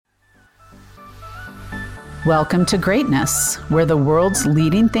Welcome to Greatness, where the world's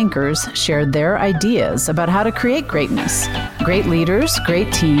leading thinkers share their ideas about how to create greatness. Great leaders,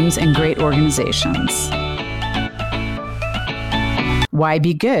 great teams, and great organizations. Why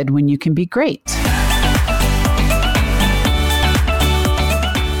be good when you can be great?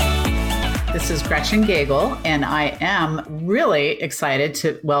 This is Gretchen Gagel, and I am really excited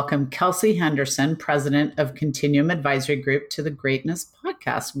to welcome Kelsey Henderson, President of Continuum Advisory Group, to the Greatness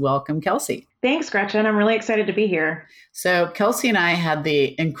Podcast. Welcome, Kelsey. Thanks, Gretchen. I'm really excited to be here. So Kelsey and I had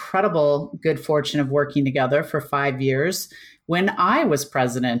the incredible good fortune of working together for 5 years when I was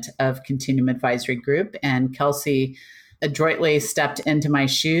president of Continuum Advisory Group, and Kelsey adroitly stepped into my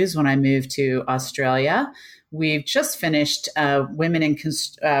shoes when I moved to Australia. We've just finished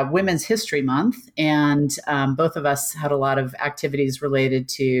Women's History Month, and both of us had a lot of activities related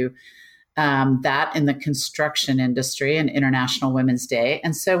to that in the construction industry and International Women's Day.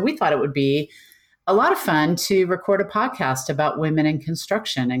 And so we thought it would be a lot of fun to record a podcast about women in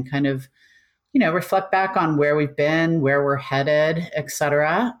construction and kind of, reflect back on where we've been, where we're headed, et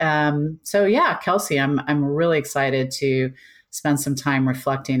cetera. So yeah, Kelsey, I'm really excited to spend some time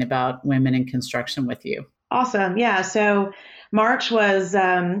reflecting about women in construction with you. Awesome. Yeah. So March was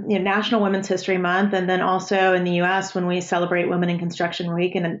National Women's History Month. And then also in the U.S. when we celebrate Women in Construction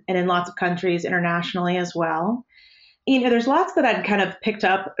Week and in lots of countries internationally as well. There's lots that I'd kind of picked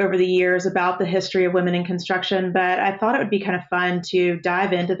up over the years about the history of women in construction, but I thought it would be kind of fun to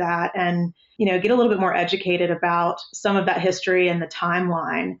dive into that and, get a little bit more educated about some of that history and the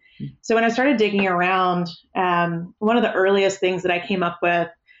timeline. So when I started digging around, one of the earliest things that I came up with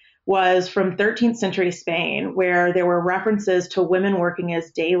was from 13th century Spain, where there were references to women working as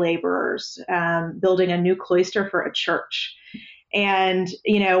day laborers, building a new cloister for a church. And,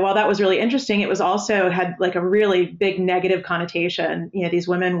 while that was really interesting, it was also had like a really big negative connotation. These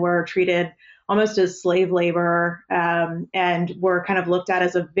women were treated almost as slave labor and were kind of looked at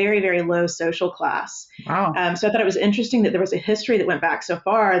as a very, very low social class. Wow. So I thought it was interesting that there was a history that went back so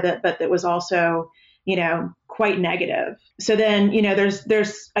far but that was also quite negative. So then,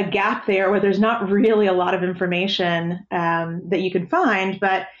 there's a gap there where there's not really a lot of information that you can find.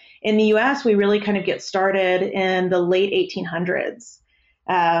 But in the U.S., we really kind of get started in the late 1800s.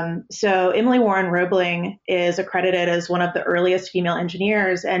 So Emily Warren Roebling is accredited as one of the earliest female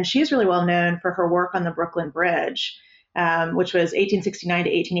engineers, and she's really well known for her work on the Brooklyn Bridge, which was 1869 to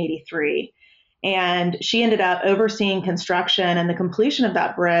 1883. And she ended up overseeing construction and the completion of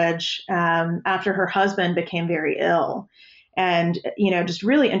that bridge after her husband became very ill. And, just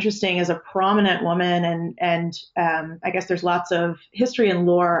really interesting as a prominent woman. And I guess there's lots of history and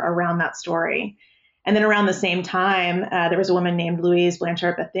lore around that story. And then around the same time, there was a woman named Louise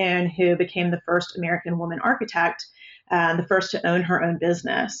Blanchard Bethune who became the first American woman architect, the first to own her own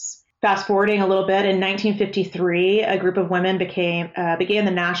business. Fast forwarding a little bit, in 1953, a group of women began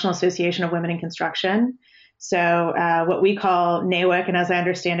the National Association of Women in Construction. So what we call NAWIC, and as I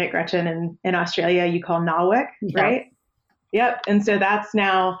understand it, Gretchen, in Australia, you call NAWIC, right? Yep. And so that's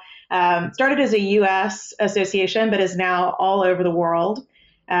now started as a U.S. association, but is now all over the world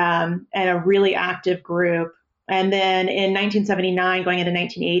and a really active group. And then in 1979, going into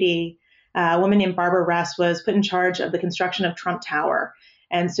 1980, a woman named Barbara Ress was put in charge of the construction of Trump Tower.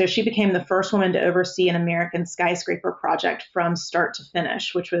 And so she became the first woman to oversee an American skyscraper project from start to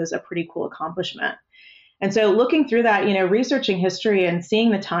finish, which was a pretty cool accomplishment. And so looking through that, researching history and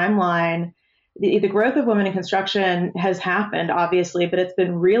seeing the timeline, the growth of women in construction has happened, obviously, but it's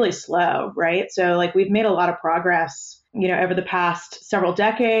been really slow, right? So we've made a lot of progress, over the past several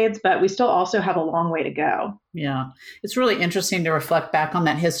decades, but we still also have a long way to go. Yeah, it's really interesting to reflect back on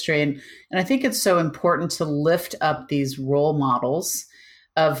that history. And I think it's so important to lift up these role models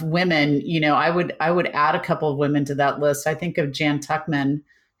of women. I would add a couple of women to that list. I think of Jan Tuckman,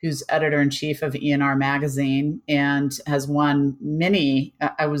 who's editor-in-chief of E&R Magazine and has won many.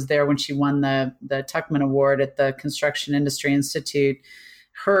 I was there when she won the Tuckman Award at the Construction Industry Institute.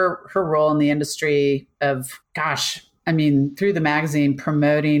 Her role in the industry of, through the magazine,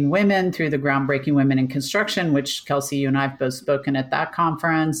 promoting women through the groundbreaking Women in Construction, which Kelsey, you and I have both spoken at that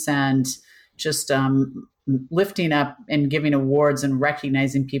conference, and just lifting up and giving awards and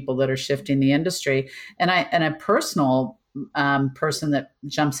recognizing people that are shifting the industry. And a personal person that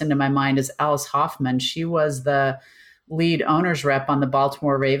jumps into my mind is Alice Hoffman. She was the lead owner's rep on the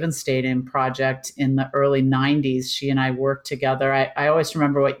Baltimore Ravens Stadium project in the early 90s. She and I worked together. I always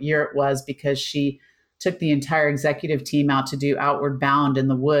remember what year it was because she took the entire executive team out to do Outward Bound in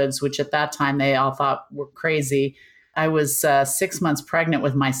the woods, which at that time they all thought were crazy. I was 6 months pregnant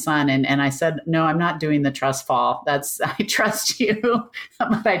with my son, and I said, no, I'm not doing the trust fall. I trust you,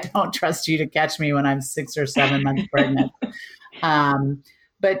 but I don't trust you to catch me when I'm 6 or 7 months pregnant. Um,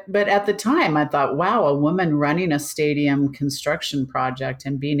 but at the time, I thought, wow, a woman running a stadium construction project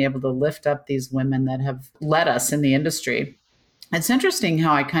and being able to lift up these women that have led us in the industry. It's interesting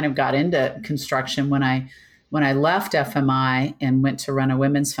how I kind of got into construction when I left FMI and went to run a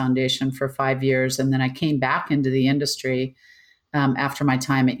women's foundation for 5 years, and then I came back into the industry after my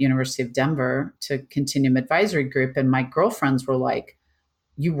time at University of Denver to Continuum Advisory Group, and my girlfriends were like,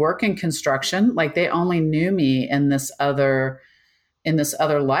 "You work in construction?" Like they only knew me in this other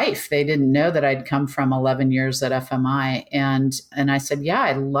life. They didn't know that I'd come from 11 years at FMI, and I said, "Yeah,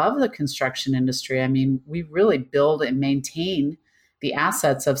 I love the construction industry. I mean, we really build and maintain the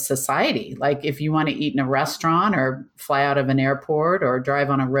assets of society. Like if you want to eat in a restaurant or fly out of an airport or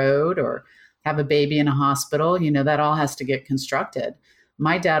drive on a road or have a baby in a hospital, that all has to get constructed."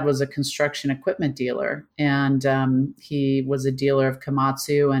 My dad was a construction equipment dealer, and he was a dealer of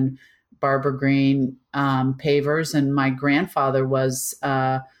Komatsu and Barber Green pavers. And my grandfather was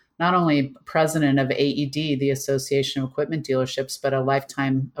not only president of AED, the Association of Equipment Dealerships, but a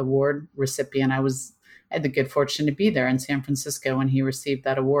lifetime award recipient. I had the good fortune to be there in San Francisco when he received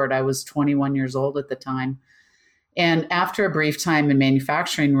that award. I was 21 years old at the time. And after a brief time in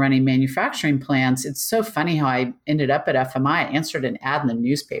manufacturing, running manufacturing plants, it's so funny how I ended up at FMI. I answered an ad in the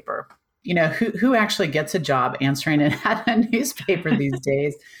newspaper. Who actually gets a job answering an ad in a newspaper these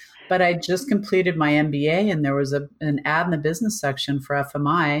days? But I just completed my MBA, and there was an ad in the business section for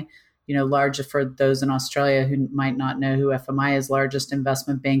FMI, large for those in Australia who might not know who FMI is, largest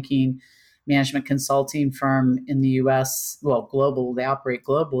investment banking management consulting firm in the US, well, global, they operate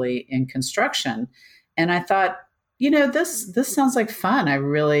globally in construction. And I thought, this sounds like fun. I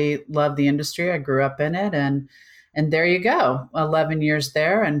really love the industry. I grew up in it. And there you go, 11 years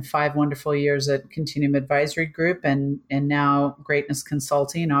there and 5 wonderful years at Continuum Advisory Group, and now Greatness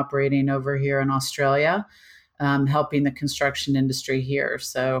Consulting, operating over here in Australia, helping the construction industry here.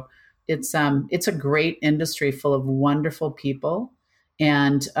 So it's a great industry full of wonderful people.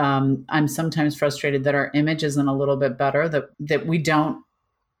 And I'm sometimes frustrated that our image isn't a little bit better, that we don't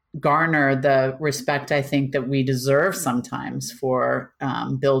garner the respect I think that we deserve sometimes for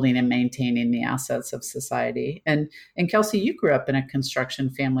building and maintaining the assets of society. And Kelsey, you grew up in a construction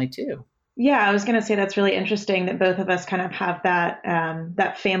family too. Yeah, I was going to say that's really interesting that both of us kind of have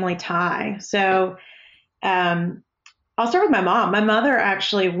that family tie. So I'll start with my mom. My mother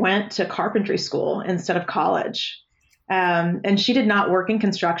actually went to carpentry school instead of college. And she did not work in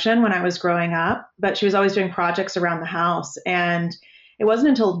construction when I was growing up, but she was always doing projects around the house. And it wasn't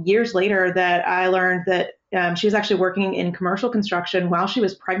until years later that I learned that she was actually working in commercial construction while she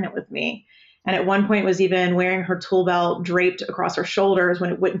was pregnant with me. And at one point was even wearing her tool belt draped across her shoulders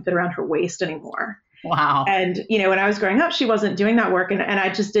when it wouldn't fit around her waist anymore. Wow. And, when I was growing up, she wasn't doing that work. And I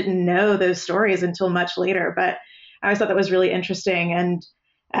just didn't know those stories until much later. But I always thought that was really interesting. And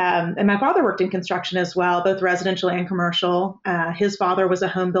my father worked in construction as well, both residential and commercial. His father was a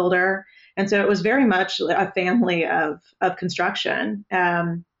home builder. And so it was very much a family of construction.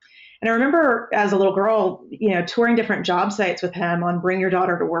 And I remember as a little girl, touring different job sites with him on Bring Your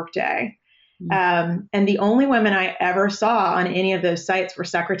Daughter to Work Day. And the only women I ever saw on any of those sites were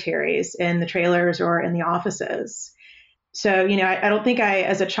secretaries in the trailers or in the offices. So, I don't think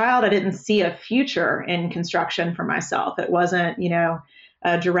as a child, I didn't see a future in construction for myself. It wasn't,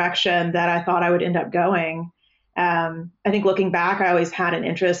 a direction that I thought I would end up going. I think looking back, I always had an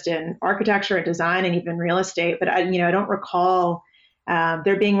interest in architecture and design and even real estate, but I don't recall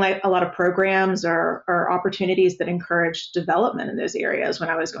there being like a lot of programs or opportunities that encouraged development in those areas when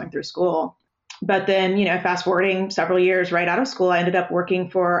I was going through school. But then, fast forwarding several years right out of school, I ended up working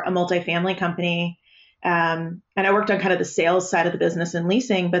for a multifamily company. And I worked on kind of the sales side of the business and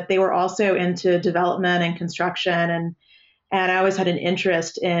leasing, but they were also into development and construction. And I always had an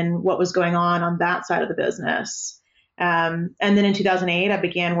interest in what was going on that side of the business. And then in 2008, I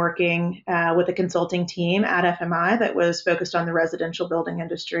began working with a consulting team at FMI that was focused on the residential building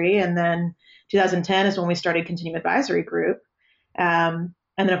industry. And then 2010 is when we started Continuum Advisory Group.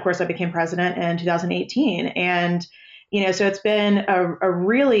 And then, of course, I became president in 2018. And, so it's been a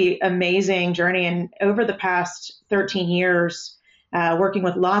really amazing journey. And over the past 13 years, working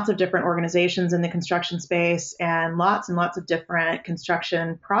with lots of different organizations in the construction space and lots of different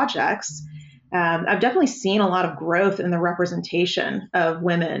construction projects, I've definitely seen a lot of growth in the representation of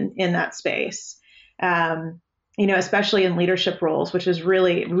women in that space, especially in leadership roles, which is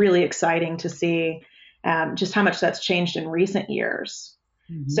really, really exciting to see just how much that's changed in recent years.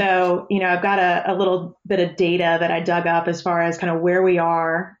 So, I've got a little bit of data that I dug up as far as kind of where we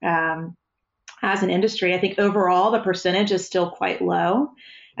are as an industry. I think overall the percentage is still quite low.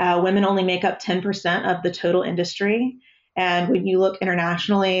 Women only make up 10% of the total industry. And when you look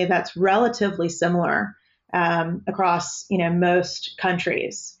internationally, that's relatively similar across, most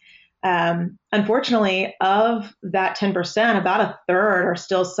countries. Unfortunately, of that 10%, about a third are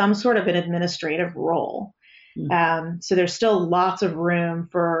still some sort of an administrative role. So there's still lots of room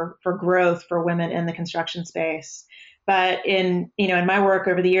for growth for women in the construction space. But in my work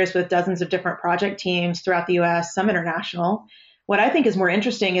over the years with dozens of different project teams throughout the US, some international, what I think is more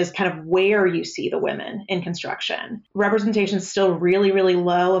interesting is kind of where you see the women in construction. Representation is still really, really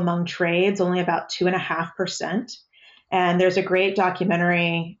low among trades, only about 2.5%. And there's a great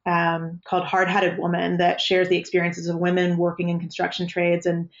documentary called Hard-Hatted Woman that shares the experiences of women working in construction trades.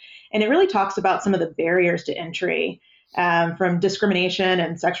 And it really talks about some of the barriers to entry, from discrimination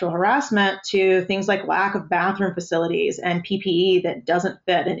and sexual harassment to things like lack of bathroom facilities and PPE that doesn't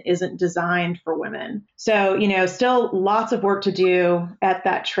fit and isn't designed for women. So, still lots of work to do at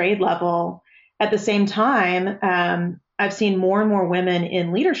that trade level. At the same time, I've seen more and more women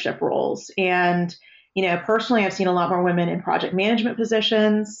in leadership roles. And personally, I've seen a lot more women in project management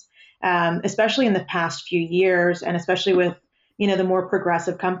positions, especially in the past few years, and especially with, the more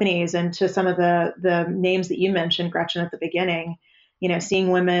progressive companies. And to some of the names that you mentioned, Gretchen, at the beginning,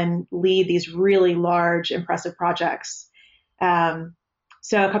 seeing women lead these really large, impressive projects.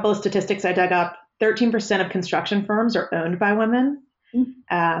 So a couple of statistics I dug up: 13% of construction firms are owned by women.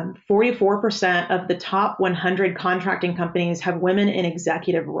 44% of the top 100 contracting companies have women in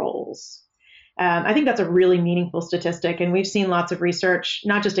executive roles. I think that's a really meaningful statistic. And we've seen lots of research,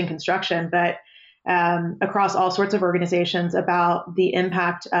 not just in construction, but across all sorts of organizations, about the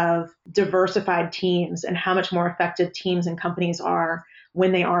impact of diversified teams and how much more effective teams and companies are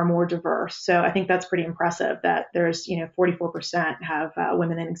when they are more diverse. So I think that's pretty impressive that there's, 44% have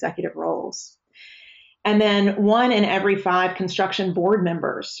women in executive roles. And then 1 in every 5 construction board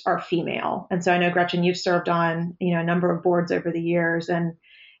members are female. And so I know, Gretchen, you've served on, a number of boards over the years. And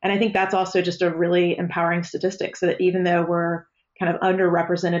I think that's also just a really empowering statistic, so that even though we're kind of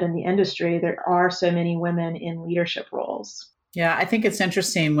underrepresented in the industry, there are so many women in leadership roles. Yeah, I think it's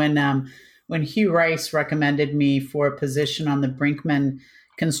interesting when Hugh Rice recommended me for a position on the Brinkman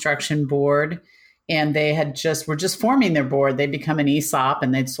Construction Board, and they were just forming their board. They'd become an ESOP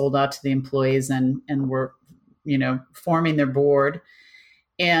and they'd sold out to the employees and were, forming their board.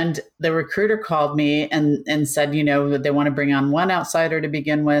 And the recruiter called me and said, that they want to bring on one outsider to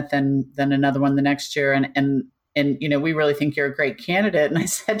begin with, and then another one the next year. And we really think you're a great candidate. And I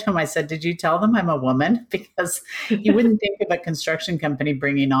said to him, did you tell them I'm a woman? Because you wouldn't think of a construction company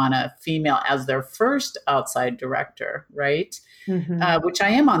bringing on a female as their first outside director, right? Mm-hmm. Which I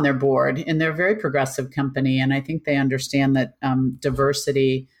am on their board, and they're a very progressive company. And I think they understand that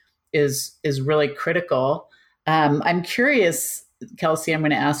diversity is really critical. I'm curious, Kelsey, I'm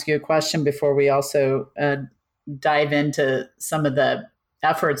going to ask you a question before we also dive into some of the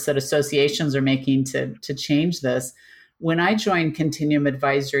efforts that associations are making to change this. When I joined Continuum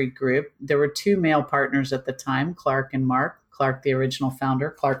Advisory Group, there were 2 male partners at the time, Clark and Mark. Clark, the original founder,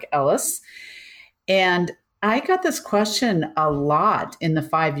 Clark Ellis. And I got this question a lot in the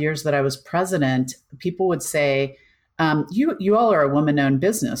 5 years that I was president. People would say, you all are a woman-owned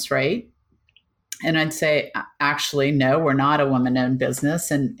business, right? And I'd say, actually, no, we're not a woman-owned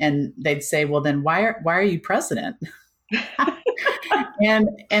business. And they'd say, well, then why are you president?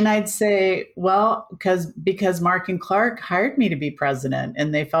 And I'd say, well, because Mark and Clark hired me to be president,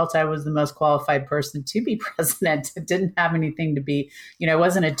 and they felt I was the most qualified person to be president. It didn't have anything to be, I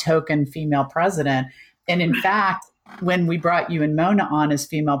wasn't a token female president. And in fact, when we brought you and Mona on as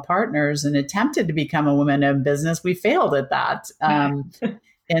female partners and attempted to become a woman-owned business, we failed at that.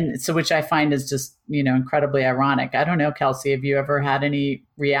 And so, which I find is just, incredibly ironic. I don't know, Kelsey, have you ever had any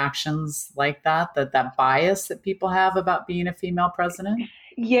reactions like that bias that people have about being a female president?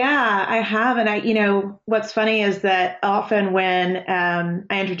 Yeah, I have. And what's funny is that often when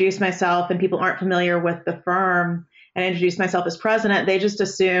I introduce myself and people aren't familiar with the firm and I introduce myself as president, they just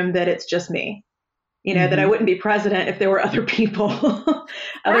assume that it's just me. That I wouldn't be president if there were other people,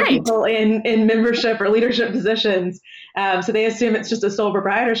 people in membership or leadership positions. So they assume it's just a sole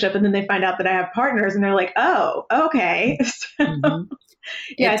proprietorship, and then they find out that I have partners, and they're like, "Oh, okay." So,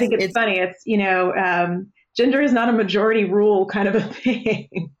 I think it's funny. It's gender is not a majority rule kind of a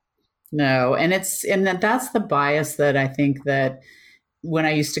thing. No, and that's the bias that I think that when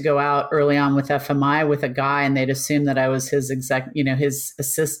I used to go out early on with FMI with a guy, and they'd assume that I was his his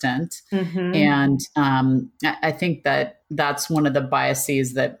assistant. Mm-hmm. And I think that that's one of the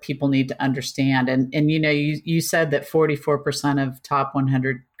biases that people need to understand. And you said that 44% of top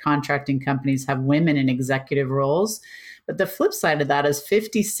 100 contracting companies have women in executive roles. But the flip side of that is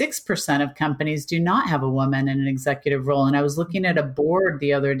 56% of companies do not have a woman in an executive role. And I was looking at a board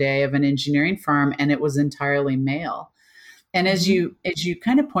the other day of an engineering firm, and it was entirely male. And as you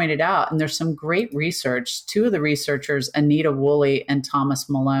kind of pointed out, and there's some great research, two of the researchers, Anita Woolley and Thomas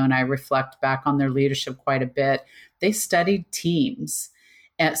Malone, I reflect back on their leadership quite a bit. They studied teams,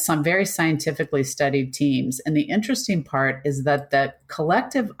 at some very scientifically studied teams. And the interesting part is that the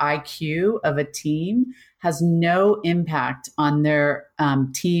collective IQ of a team has no impact on their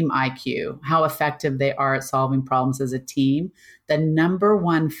team IQ, how effective they are at solving problems as a team. The number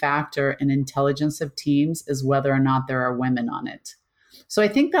one factor in intelligence of teams is whether or not there are women on it. So I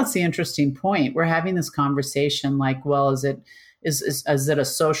think that's the interesting point. We're having this conversation like, well, is it a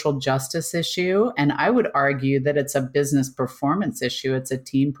social justice issue? And I would argue that it's a business performance issue. It's a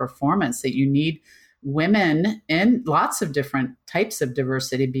team performance, that you need women in lots of different types of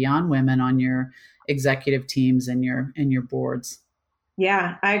diversity beyond women on your executive teams and your boards.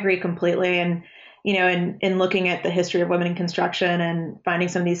 Yeah, I agree completely. And, in looking at the history of women in construction and finding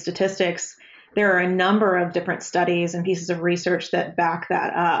some of these statistics, there are a number of different studies and pieces of research that back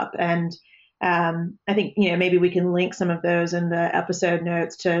that up. And I think, maybe we can link some of those in the episode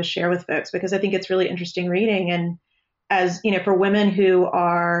notes to share with folks, because I think it's really interesting reading. And as, for women who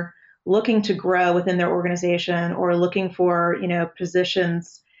are looking to grow within their organization or looking for,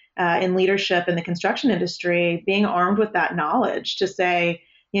 positions in leadership in the construction industry, being armed with that knowledge to say,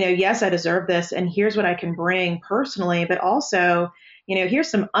 yes, I deserve this, and here's what I can bring personally, but also,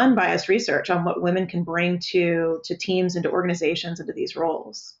 here's some unbiased research on what women can bring to teams and to organizations and to these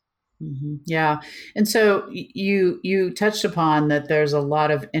roles. Mm-hmm. Yeah. And so you touched upon that there's a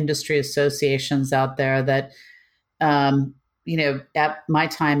lot of industry associations out there that, at my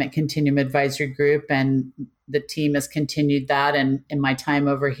time at Continuum Advisory Group, and the team has continued that, and in my time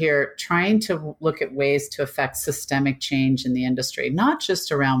over here, trying to look at ways to affect systemic change in the industry, not just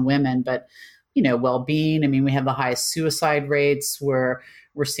around women, but, well-being. I mean, we have the highest suicide rates. We're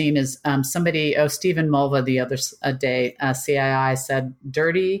seen as Stephen Mulva the other day, CII said,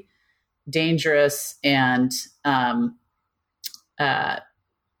 dirty, dangerous, and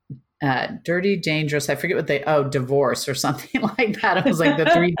dirty, dangerous. I forget what divorce or something like that. It was like the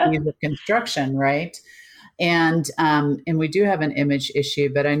 3 Ds of construction, right? And we do have an image issue,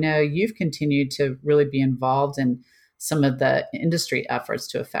 but I know you've continued to really be involved in some of the industry efforts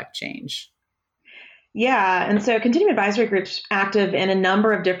to affect change. Yeah. And so Continuum Advisory Group's active in a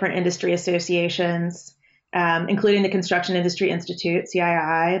number of different industry associations, including the Construction Industry Institute,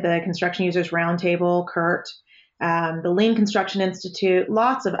 CII, the Construction Users Roundtable, CURT, the Lean Construction Institute,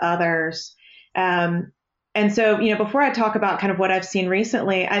 lots of others. And so, before I talk about kind of what I've seen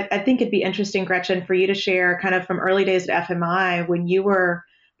recently, I think it'd be interesting, Gretchen, for you to share kind of from early days at FMI, when you were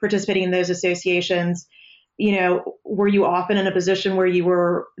participating in those associations, were you often in a position where you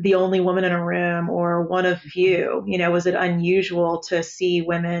were the only woman in a room or one of few? Was it unusual to see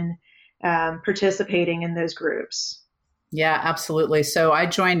women participating in those groups? Yeah, absolutely. So I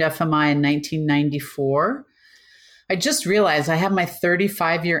joined FMI in 1994. I just realized I have my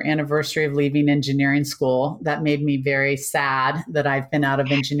 35-year anniversary of leaving engineering school. That made me very sad that I've been out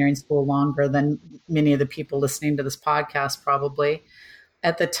of engineering school longer than many of the people listening to this podcast probably.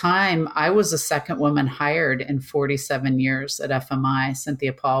 At the time, I was the second woman hired in 47 years at FMI.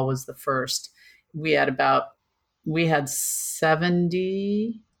 Cynthia Paul was the first. We had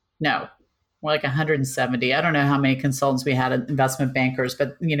 170. I don't know how many consultants we had, investment bankers,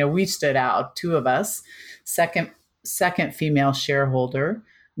 but we stood out, 2 of us. Second female shareholder,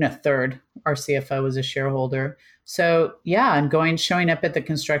 third, our CFO was a shareholder. So yeah, I'm showing up at the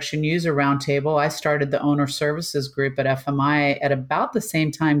Construction User Roundtable. I started the Owner Services Group at FMI at about the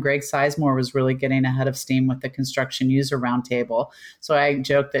same time Greg Sizemore was really getting ahead of steam with the Construction User Roundtable. So I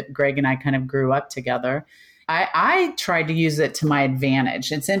joke that Greg and I kind of grew up together. I tried to use it to my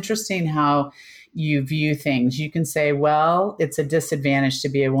advantage. It's interesting how you view things. You can say, well, it's a disadvantage to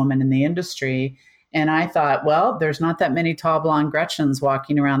be a woman in the industry. And I thought, well, there's not that many tall blonde Gretchens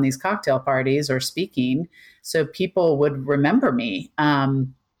walking around these cocktail parties or speaking, so people would remember me.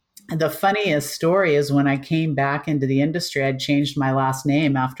 The funniest story is when I came back into the industry, I'd changed my last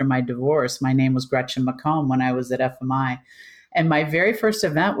name after my divorce. My name was Gretchen McComb when I was at FMI. And my very first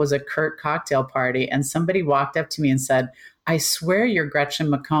event was a CURT cocktail party. And somebody walked up to me and said, I swear you're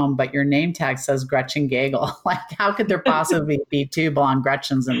Gretchen McComb, but your name tag says Gretchen Gagel. Like, how could there possibly be 2 blonde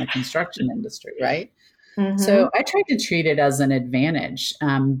Gretchens in the construction industry, right? Mm-hmm. So I tried to treat it as an advantage.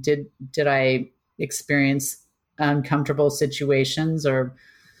 Did I experience uncomfortable situations or,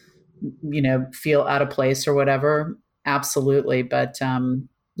 feel out of place or whatever. Absolutely. But,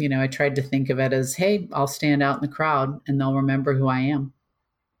 I tried to think of it as, hey, I'll stand out in the crowd and they'll remember who I am.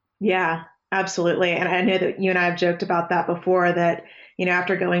 Yeah, absolutely. And I know that you and I have joked about that before that,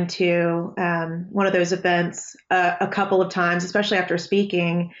 after going to one of those events a couple of times, especially after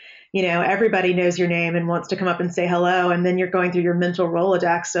speaking, everybody knows your name and wants to come up and say hello. And then you're going through your mental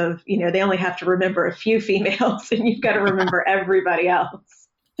Rolodex of, they only have to remember a few females and you've got to remember everybody else.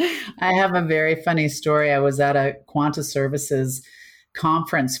 I have a very funny story. I was at a Quanta Services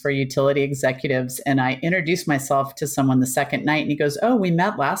conference for utility executives, and I introduced myself to someone the second night, and he goes, "Oh, we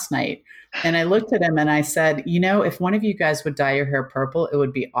met last night." And I looked at him and I said, if one of you guys would dye your hair purple, it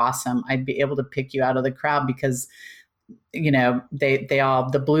would be awesome. I'd be able to pick you out of the crowd because they all,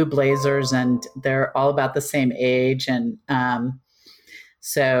 the blue blazers, and they're all about the same age. And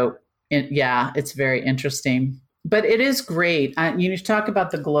it's very interesting. But it is great. You talk about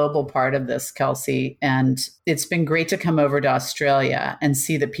the global part of this, Kelsey, and it's been great to come over to Australia and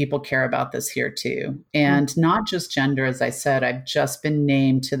see that people care about this here too. And not just gender, as I said, I've just been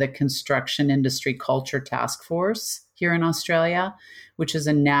named to the Construction Industry Culture Task Force here in Australia, which is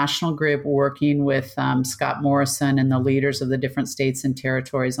a national group working with Scott Morrison and the leaders of the different states and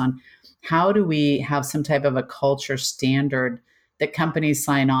territories on how do we have some type of a culture standard that companies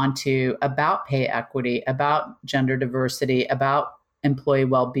sign on to about pay equity, about gender diversity, about employee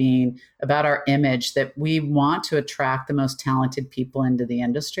well-being, about our image, that we want to attract the most talented people into the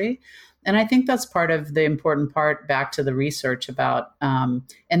industry. And I think that's part of the important part back to the research about, and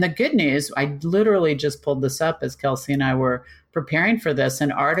the good news, I literally just pulled this up as Kelsey and I were preparing for this,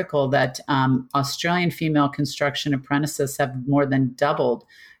 an article that Australian female construction apprentices have more than doubled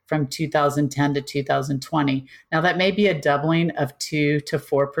from 2010 to 2020. Now, that may be a doubling of 2 to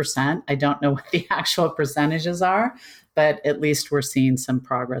 4%. I don't know what the actual percentages are, but at least we're seeing some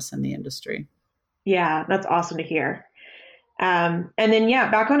progress in the industry. Yeah, that's awesome to hear. And then,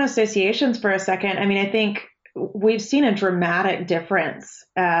 back on associations for a second. I mean, I think we've seen a dramatic difference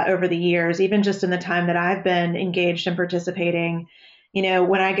over the years, even just in the time that I've been engaged and participating.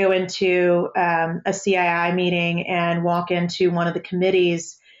 When I go into a CII meeting and walk into one of the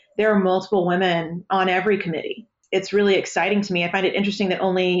committees, there are multiple women on every committee. It's really exciting to me. I find it interesting that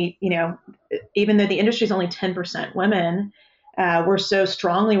only, even though the industry is only 10% women, we're so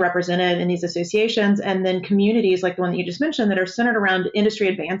strongly represented in these associations. And then communities like the one that you just mentioned that are centered around industry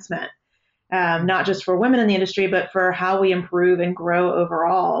advancement, not just for women in the industry, but for how we improve and grow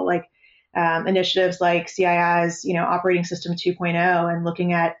overall, like initiatives like CII's, Operating System 2.0 and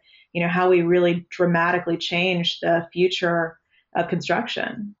looking at, how we really dramatically change the future of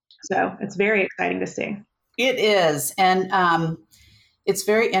construction. So it's very exciting to see. It is. And it's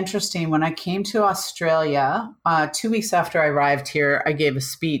very interesting. When I came to Australia, 2 weeks after I arrived here, I gave a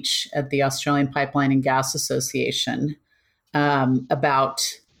speech at the Australian Pipeline and Gas Association about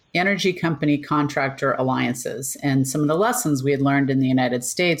energy company contractor alliances and some of the lessons we had learned in the United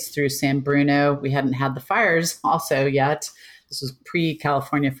States through San Bruno. We hadn't had the fires also yet. This was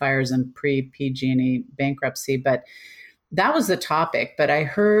pre-California fires and pre-PG&E bankruptcy, but that was the topic. But I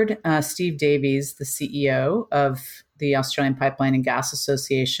heard Steve Davies, the CEO of the Australian Pipeline and Gas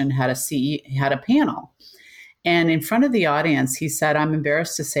Association, had a panel. And in front of the audience, he said, "I'm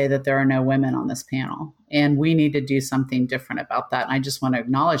embarrassed to say that there are no women on this panel, and we need to do something different about that." And I just want to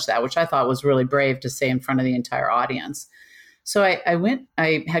acknowledge that, which I thought was really brave to say in front of the entire audience. So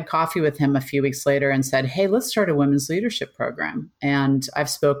I had coffee with him a few weeks later and said, "Hey, let's start a women's leadership program." And I've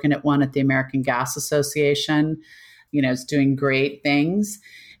spoken at one at the American Gas Association. It's doing great things.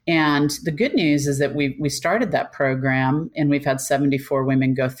 And the good news is that we started that program and we've had 74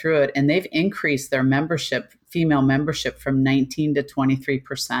 women go through it, and they've increased their female membership from 19 to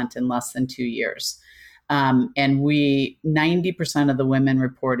 23% in less than 2 years. And 90% of the women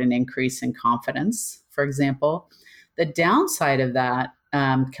report an increase in confidence, for example. The downside of that,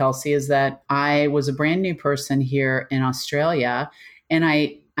 Kelsey, is that I was a brand new person here in Australia, and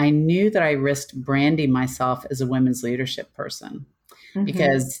I knew that I risked branding myself as a women's leadership person. Mm-hmm.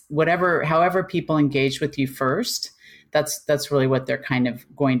 Because however people engage with you first, that's really what they're kind of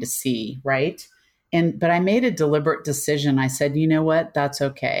going to see, right? But I made a deliberate decision. I said, you know what, that's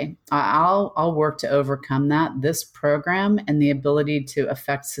okay. I'll work to overcome that. This program and the ability to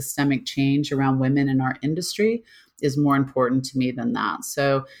affect systemic change around women in our industry is more important to me than that.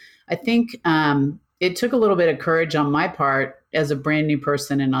 So I think it took a little bit of courage on my part as a brand new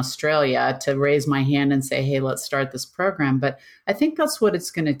person in Australia to raise my hand and say, hey, let's start this program. But I think that's what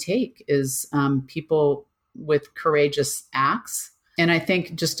it's going to take is people with courageous acts And I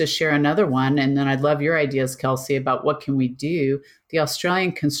think just to share another one, and then I'd love your ideas, Kelsey, about what can we do. The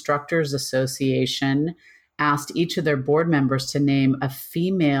Australian Constructors Association asked each of their board members to name a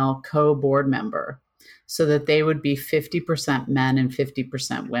female co-board member so that they would be 50% men and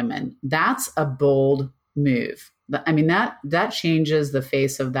 50% women. That's a bold move. I mean, that changes the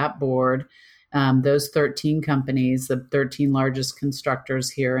face of that board. Those 13 companies, the 13 largest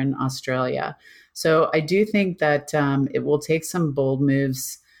constructors here in Australia. So I do think that it will take some bold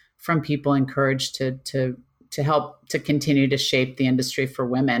moves from people encouraged to help to continue to shape the industry for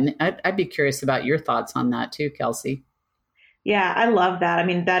women. I'd be curious about your thoughts on that too, Kelsey. Yeah, I love that. I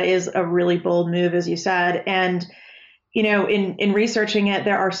mean, that is a really bold move, as you said. And, in researching it,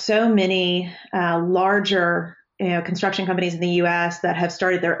 there are so many larger construction companies in the U.S. that have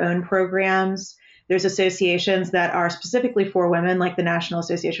started their own programs. There's associations that are specifically for women, like the National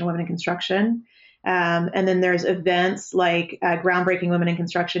Association of Women in Construction. And then there's events like Groundbreaking Women in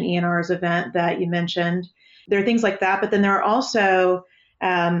Construction, ENR's event that you mentioned. There are things like that. But then there are also,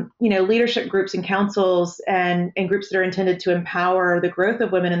 leadership groups and councils and groups that are intended to empower the growth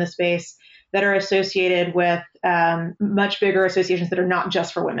of women in the space that are associated with much bigger associations that are not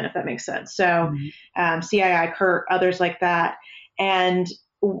just for women, if that makes sense. So CII, CURT, others like that. And,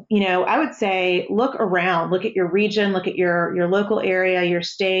 I would say, look around, look at your region, look at your local area, your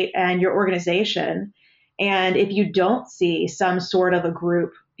state, and your organization. And if you don't see some sort of a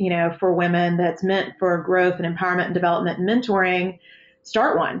group, for women that's meant for growth and empowerment and development and mentoring,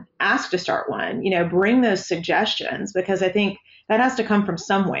 start one, ask to start one, bring those suggestions, because I think that has to come from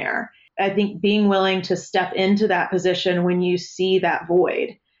somewhere. I think being willing to step into that position when you see that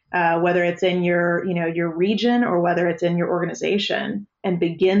void, whether it's in your region or whether it's in your organization, and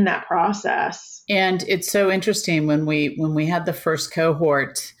begin that process. And it's so interesting when we had the first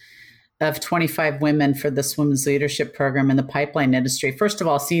cohort of 25 women for this women's leadership program in the pipeline industry. First of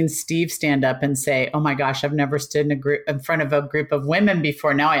all, seeing Steve stand up and say, "Oh my gosh, I've never stood in front of a group of women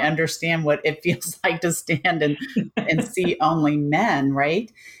before. Now I understand what it feels like to stand and see only men,"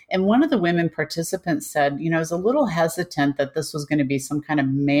 right? And one of the women participants said, I was a little hesitant that this was going to be some kind of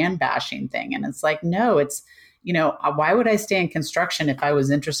man bashing thing. And it's like, no, it's, why would I stay in construction if I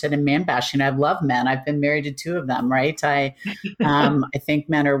was interested in man bashing? I love men. I've been married to 2 of them, right? I think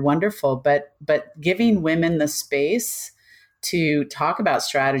men are wonderful, but giving women the space to talk about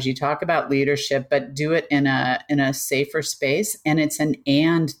strategy, talk about leadership, but do it in a safer space. And it's an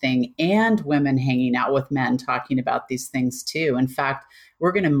and thing, and women hanging out with men talking about these things too. In fact,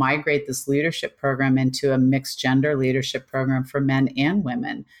 we're going to migrate this leadership program into a mixed gender leadership program for men and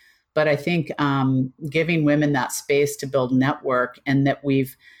women. But I think giving women that space to build network, and that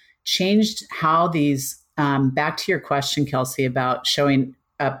we've changed how these, back to your question, Kelsey, about showing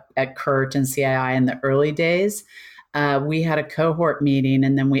up at CURT and CII in the early days, we had a cohort meeting,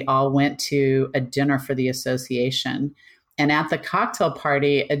 and then we all went to a dinner for the association. And at the cocktail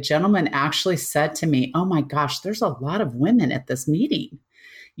party, a gentleman actually said to me, "Oh my gosh, there's a lot of women at this meeting."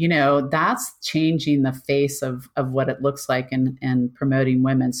 That's changing the face of what it looks like and promoting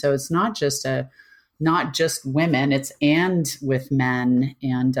women. So it's not just women, it's and with men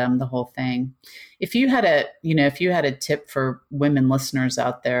and the whole thing. If you had a tip for women listeners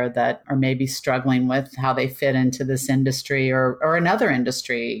out there that are maybe struggling with how they fit into this industry or another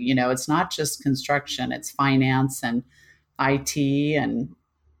industry, it's not just construction, it's finance and IT, and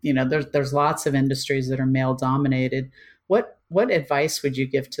there's lots of industries that are male dominated. What advice would you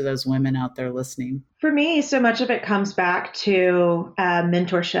give to those women out there listening? For me, so much of it comes back to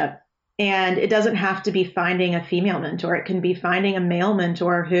mentorship. And it doesn't have to be finding a female mentor. It can be finding a male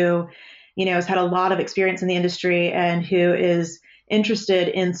mentor who, has had a lot of experience in the industry and who is interested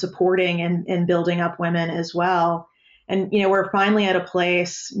in supporting and building up women as well. And, we're finally at a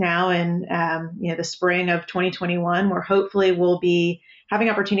place now in, the spring of 2021 where hopefully we'll be having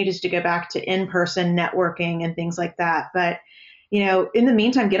opportunities to go back to in-person networking and things like that. But, in the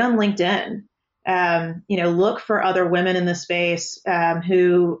meantime, get on LinkedIn. Look for other women in the space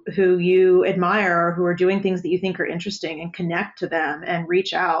who you admire or who are doing things that you think are interesting, and connect to them and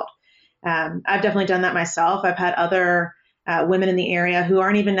reach out. I've definitely done that myself. I've had other women in the area who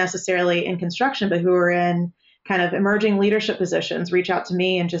aren't even necessarily in construction, but who are in kind of emerging leadership positions, reach out to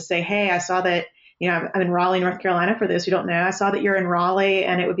me and just say, "Hey, I saw that, I'm in Raleigh, North Carolina, for those who don't know. I saw that you're in Raleigh,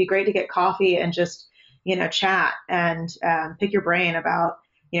 and it would be great to get coffee and just, chat and pick your brain about,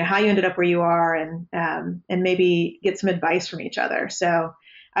 how you ended up where you are, and maybe get some advice from each other." So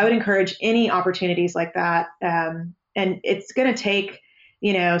I would encourage any opportunities like that. And it's going to take,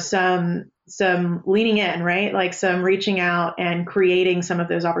 some leaning in, right? Like some reaching out and creating some of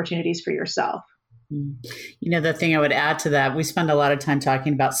those opportunities for yourself. The thing I would add to that, we spend a lot of time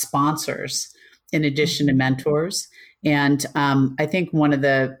talking about sponsors in addition to mentors. And I think one of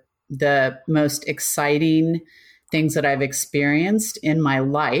the most exciting things that I've experienced in my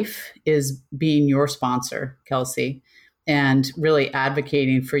life is being your sponsor, Kelsey, and really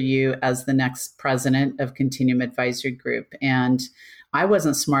advocating for you as the next president of Continuum Advisory Group. And I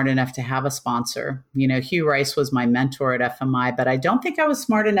wasn't smart enough to have a sponsor. Hugh Rice was my mentor at FMI, but I don't think I was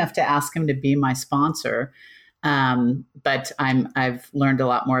smart enough to ask him to be my sponsor. But I've learned a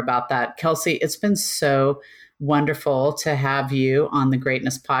lot more about that. Kelsey, it's been so wonderful to have you on the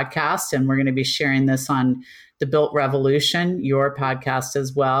Greatness Podcast, and we're going to be sharing this on The Built Revolution, your podcast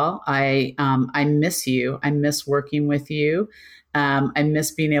as well. I miss you. I miss working with you. I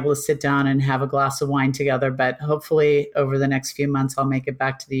miss being able to sit down and have a glass of wine together, but hopefully over the next few months, I'll make it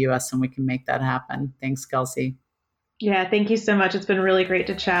back to the US and we can make that happen. Thanks, Kelsey. Yeah, thank you so much. It's been really great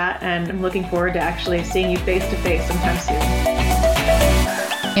to chat, and I'm looking forward to actually seeing you face to face sometime soon.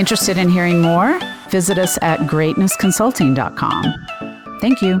 Interested in hearing more? Visit us at greatnessconsulting.com.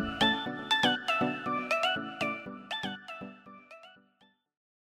 Thank you.